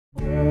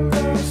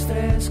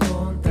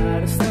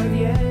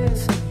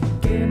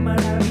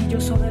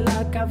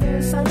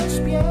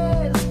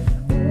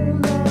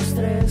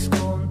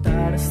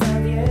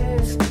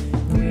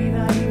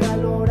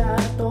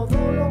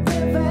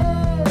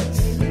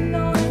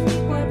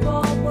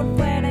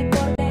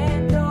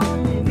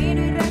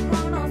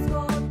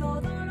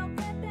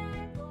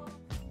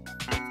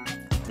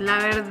La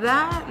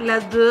verdad,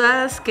 las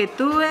dudas que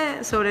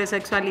tuve sobre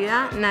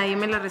sexualidad, nadie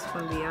me las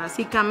respondía.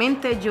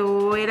 Básicamente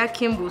yo era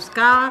quien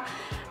buscaba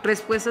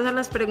respuestas a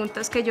las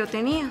preguntas que yo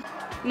tenía.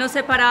 Nos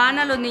separaban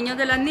a los niños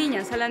de las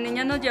niñas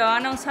nos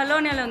llevaban a un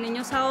salón y a los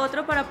niños a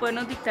otro para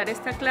podernos dictar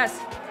esta clase.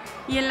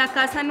 Y en la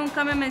casa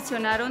nunca me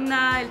mencionaron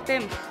nada del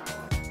tema.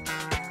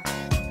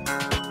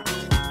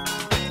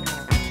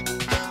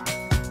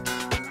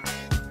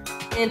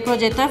 El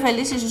proyecto de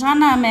Félix y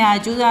Susana me ha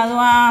ayudado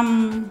a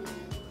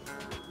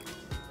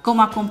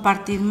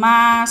compartir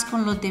más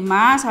con los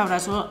demás,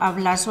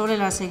 hablar sobre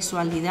la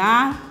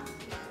sexualidad,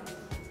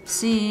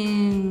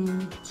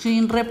 sin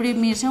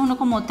reprimirse uno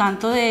como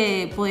tanto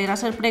de poder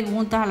hacer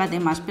preguntas a las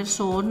demás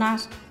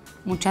personas.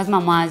 Muchas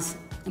mamás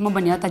hemos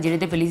venido a talleres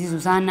de Félix y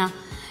Susana,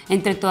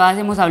 entre todas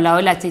hemos hablado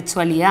de la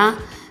sexualidad,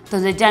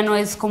 entonces ya no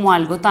es como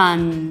algo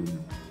tan,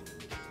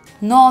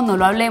 no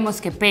lo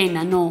hablemos, qué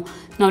pena, no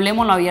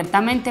hablemoslo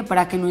abiertamente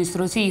para que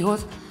nuestros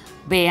hijos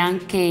vean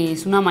que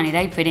es una manera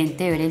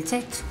diferente de ver el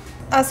sexo.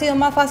 Ha sido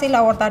más fácil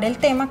abordar el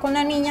tema con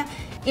la niña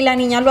y la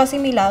niña lo ha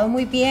asimilado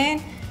muy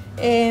bien.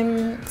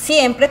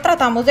 Siempre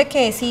tratamos de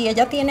que si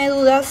ella tiene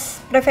dudas,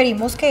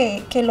 preferimos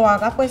que lo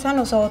haga pues a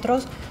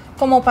nosotros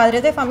como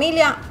padres de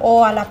familia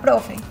o a la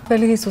profe.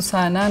 Félix y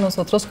Susana,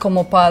 nosotros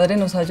como padres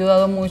nos ha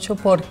ayudado mucho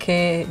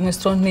porque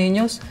nuestros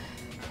niños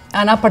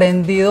han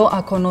aprendido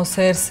a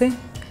conocerse,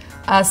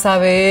 a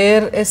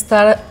saber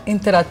estar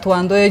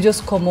interactuando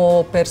ellos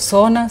como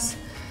personas,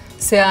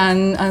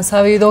 han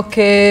sabido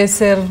qué es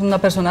ser una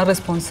persona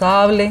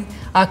responsable,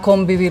 a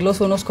convivir los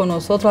unos con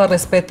los otros, a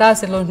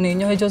respetarse los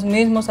niños ellos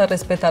mismos, a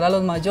respetar a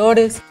los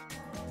mayores.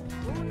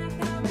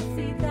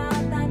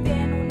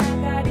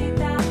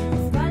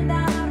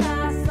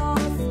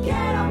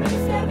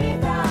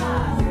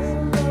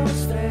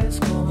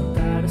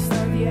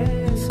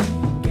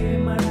 Qué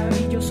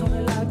maravilloso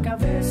de la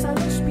cabeza a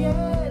los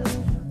pies.